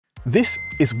This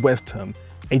is WezTerm,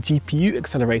 a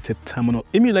GPU-accelerated terminal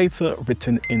emulator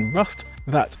written in Rust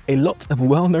that a lot of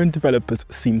well-known developers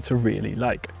seem to really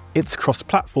like. It's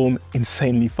cross-platform,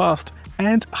 insanely fast,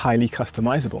 and highly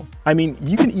customizable. I mean,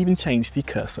 you can even change the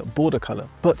cursor border color.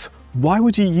 But why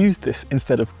would you use this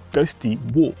instead of Ghostty,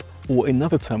 Warp, or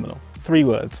another terminal? 3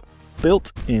 words.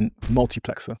 Built-in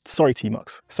multiplexer. Sorry,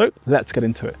 tmux. So let's get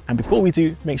into it. And before we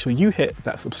do, make sure you hit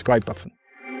that subscribe button.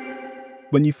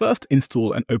 When you first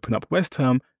install and open up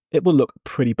WezTerm, it will look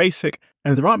pretty basic,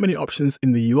 and there aren't many options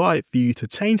in the UI for you to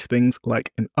change things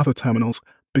like in other terminals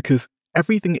because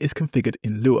everything is configured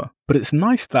in Lua. But it's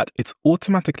nice that it's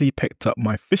automatically picked up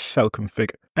my fish shell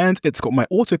config, and it's got my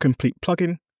autocomplete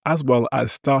plugin as well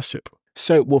as Starship.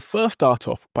 So we'll first start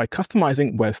off by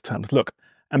customizing WezTerm's look,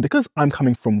 and because I'm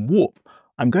coming from Warp,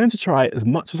 I'm going to try as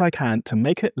much as I can to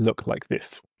make it look like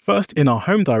this. First, in our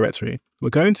home directory, we're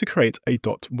going to create a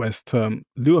 .wezterm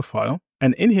Lua file,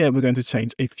 and in here we're going to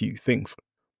change a few things.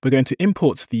 We're going to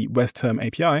import the WezTerm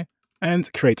API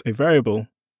and create a variable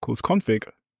called config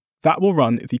that will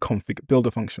run the config builder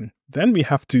function. Then we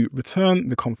have to return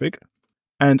the config,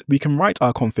 and we can write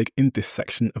our config in this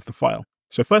section of the file.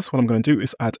 So first, what I'm going to do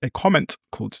is add a comment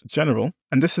called general,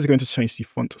 and this is going to change the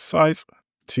font size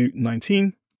to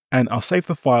 19, and I'll save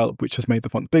the file which has made the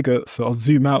font bigger, so I'll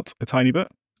zoom out a tiny bit.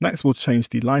 Next, we'll change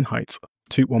the line height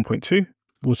to 1.2.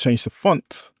 We'll change the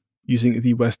font using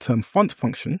the WezTerm font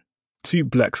function to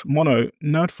Blex Mono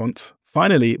Nerd Font.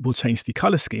 Finally, we'll change the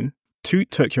color scheme to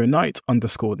Tokyo Night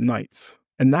 _night.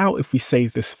 And now if we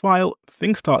save this file,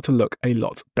 things start to look a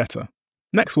lot better.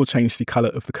 Next, we'll change the color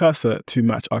of the cursor to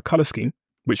match our color scheme,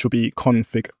 which will be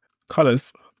config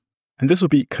colors. And this will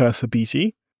be cursor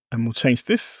BG, and we'll change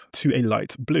this to a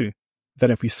light blue.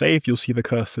 Then if we save, you'll see the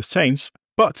cursor's changed.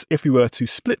 But if we were to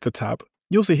split the tab,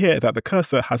 you'll see here that the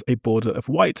cursor has a border of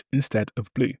white instead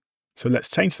of blue. So let's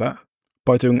change that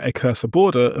by doing a cursor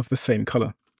border of the same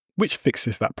color, which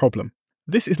fixes that problem.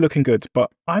 This is looking good,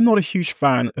 but I'm not a huge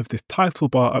fan of this title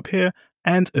bar up here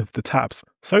and of the tabs.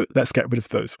 So let's get rid of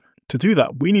those. To do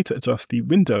that, we need to adjust the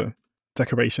window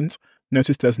decorations.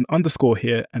 Notice there's an underscore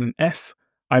here and an S.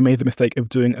 I made the mistake of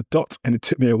doing a dot and it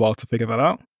took me a while to figure that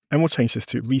out. And we'll change this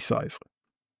to resize,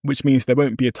 which means there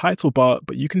won't be a title bar,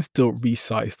 but you can still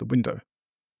resize the window.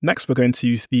 Next, we're going to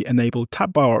use the enable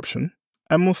tab bar option,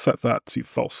 and we'll set that to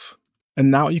false. And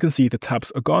now you can see the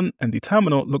tabs are gone and the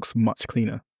terminal looks much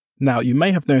cleaner. Now you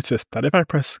may have noticed that if I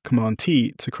press Command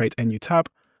T to create a new tab,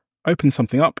 open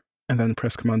something up, and then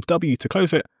press Command W to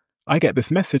close it, I get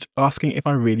this message asking if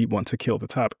I really want to kill the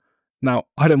tab. Now,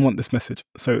 I don't want this message,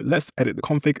 so let's edit the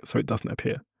config so it doesn't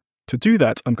appear. To do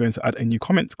that, I'm going to add a new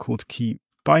comment called key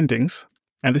bindings,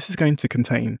 and this is going to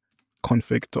contain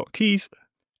config.keys,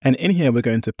 and in here we're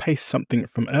going to paste something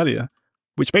from earlier,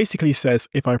 which basically says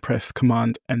if I press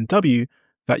Command and W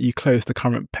that you close the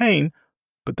current pane,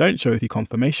 but don't show the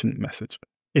confirmation message.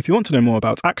 If you want to know more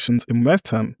about actions in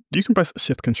WezTerm, you can press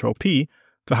Shift-Control-P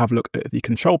to have a look at the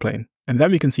control plane, and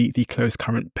then we can see the close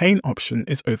current pane option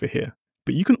is over here.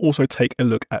 But you can also take a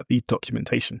look at the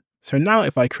documentation. So now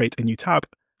if I create a new tab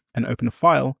and open a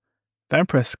file, then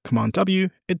press Command W,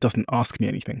 it doesn't ask me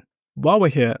anything. While we're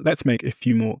here, let's make a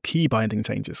few more key binding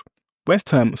changes.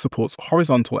 WezTerm supports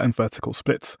horizontal and vertical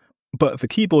splits, but the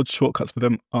keyboard shortcuts for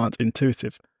them aren't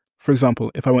intuitive. For example,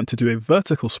 if I want to do a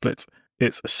vertical split,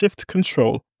 it's Shift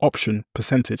Control Option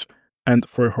 %, and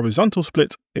for a horizontal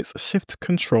split, it's Shift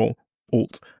Control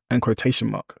Alt and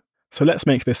quotation mark. So let's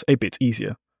make this a bit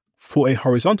easier. For a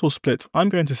horizontal split, I'm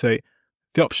going to say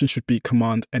the option should be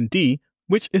Command and D,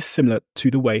 which is similar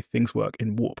to the way things work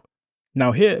in Warp.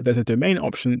 Now here, there's a domain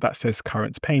option that says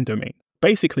current pane domain.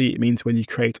 Basically, it means when you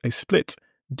create a split,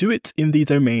 do it in the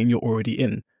domain you're already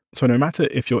in. So no matter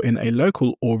if you're in a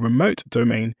local or remote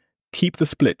domain, keep the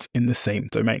split in the same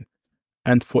domain.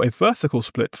 And for a vertical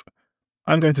split,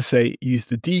 I'm going to say use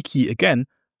the D key again,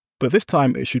 but this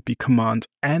time it should be Command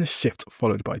and Shift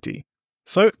followed by D.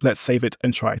 So let's save it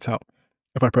and try it out.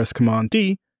 If I press Command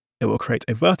D, it will create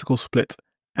a vertical split,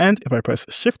 and if I press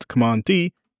Shift Command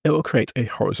D, it will create a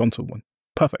horizontal one.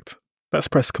 Perfect. Let's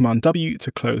press Command W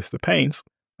to close the panes.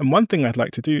 And one thing I'd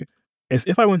like to do is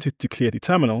if I wanted to clear the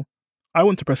terminal, I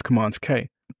want to press Command K,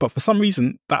 but for some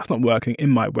reason that's not working in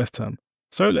my WezTerm.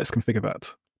 So let's configure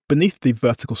that. Beneath the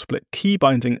vertical split key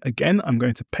binding, again, I'm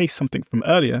going to paste something from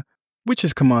earlier, which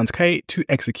is Command K to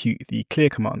execute the clear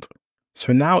command.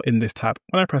 So now in this tab,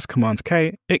 when I press Command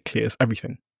K, it clears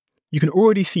everything. You can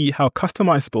already see how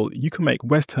customizable you can make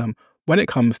WezTerm when it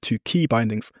comes to key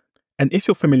bindings. And if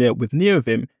you're familiar with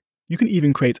NeoVim, you can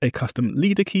even create a custom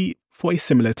leader key for a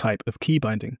similar type of key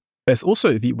binding. There's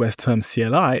also the WezTerm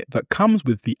CLI that comes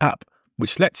with the app,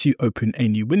 which lets you open a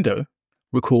new window,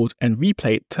 record and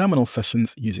replay terminal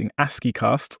sessions using ASCII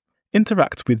cast,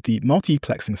 interact with the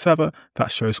multiplexing server that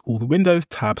shows all the windows,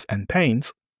 tabs, and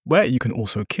panes, where you can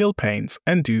also kill panes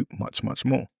and do much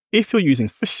more. If you're using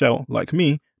Fishshell like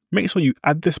me, make sure you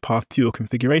add this path to your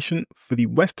configuration for the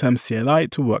WezTerm CLI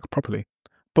to work properly.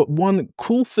 But one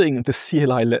cool thing the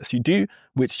CLI lets you do,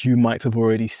 which you might have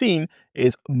already seen,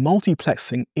 is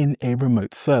multiplexing in a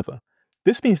remote server.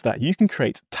 This means that you can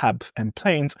create tabs and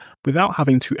planes without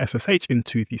having to SSH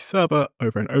into the server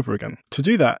over and over again. To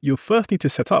do that, you'll first need to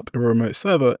set up a remote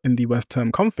server in the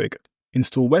WezTerm config,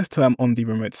 install WezTerm on the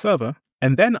remote server,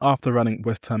 and then after running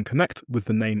WezTerm connect with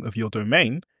the name of your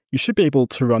domain, you should be able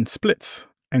to run splits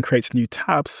and create new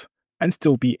tabs and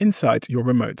still be inside your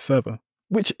remote server.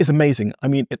 Which is amazing. I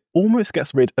mean, it almost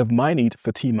gets rid of my need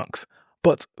for tmux.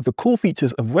 But the cool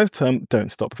features of WezTerm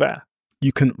don't stop there.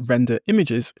 You can render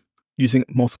images using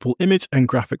multiple image and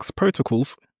graphics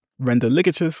protocols, render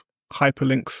ligatures,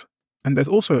 hyperlinks, and there's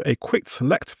also a quick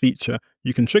select feature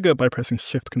you can trigger by pressing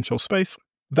Shift-Control-Space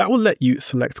that will let you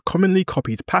select commonly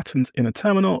copied patterns in a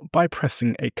terminal by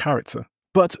pressing a character.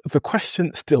 But the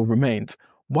question still remains,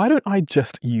 why don't I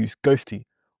just use Ghostty?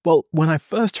 Well, when I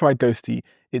first tried Ghostty,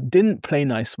 it didn't play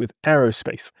nice with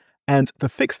aerospace, and the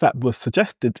fix that was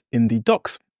suggested in the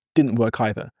docs didn't work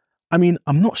either. I mean,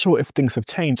 I'm not sure if things have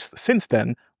changed since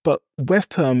then, but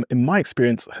WezTerm, in my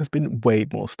experience, has been way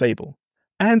more stable.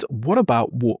 And what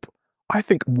about Warp? I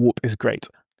think Warp is great.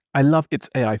 I love its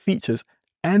AI features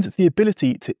and the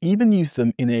ability to even use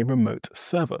them in a remote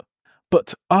server.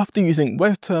 But after using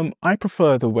WezTerm, I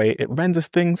prefer the way it renders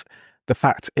things, the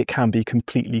fact it can be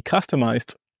completely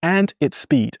customized, and its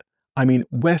speed. I mean,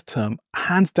 WezTerm,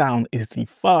 hands down, is the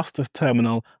fastest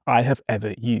terminal I have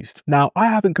ever used. Now, I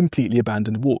haven't completely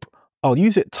abandoned Warp. I'll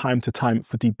use it time to time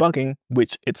for debugging,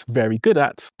 which it's very good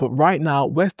at, but right now,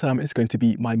 WezTerm is going to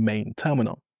be my main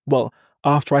terminal. Well,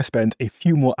 after I spend a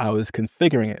few more hours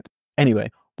configuring it.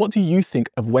 Anyway, what do you think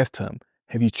of WezTerm?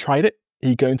 Have you tried it? Are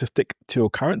you going to stick to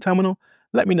your current terminal?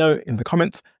 Let me know in the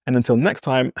comments, and until next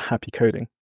time, happy coding.